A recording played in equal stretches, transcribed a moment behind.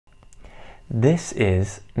This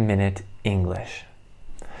is Minute English.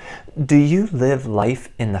 Do you live life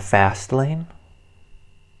in the fast lane?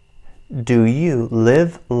 Do you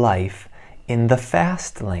live life in the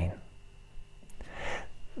fast lane?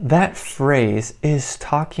 That phrase is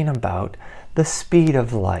talking about the speed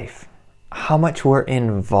of life, how much we're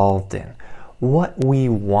involved in, what we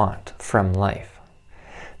want from life.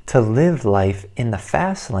 To live life in the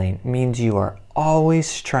fast lane means you are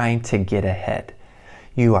always trying to get ahead.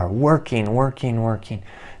 You are working,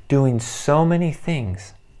 doing so many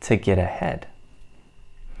things to get ahead.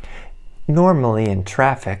 Normally in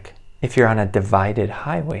traffic, if you're on a divided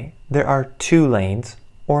highway, there are 2 lanes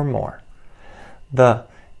or more.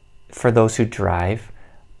 For those who drive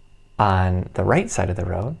on the right side of the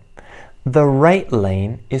road, the right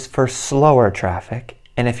lane is for slower traffic,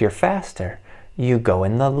 and if you're faster, you go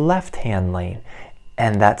in the left-hand lane,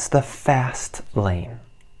 and that's the fast lane.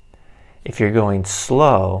 If you're going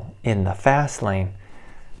slow in the fast lane,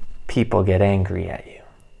 people get angry at you.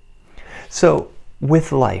 So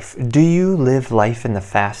with life, do you live life in the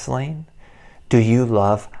fast lane? Do you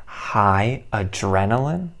love high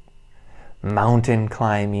adrenaline? Mountain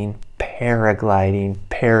climbing, paragliding,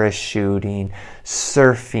 parachuting,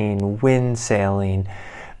 surfing, windsailing,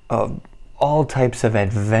 all types of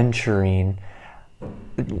adventuring,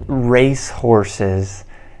 race horses?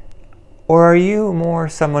 Or are you more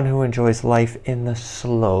someone who enjoys life in the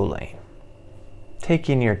slow lane?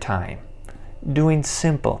 Taking your time, doing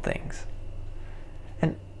simple things.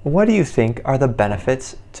 And what do you think are the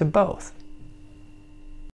benefits to both?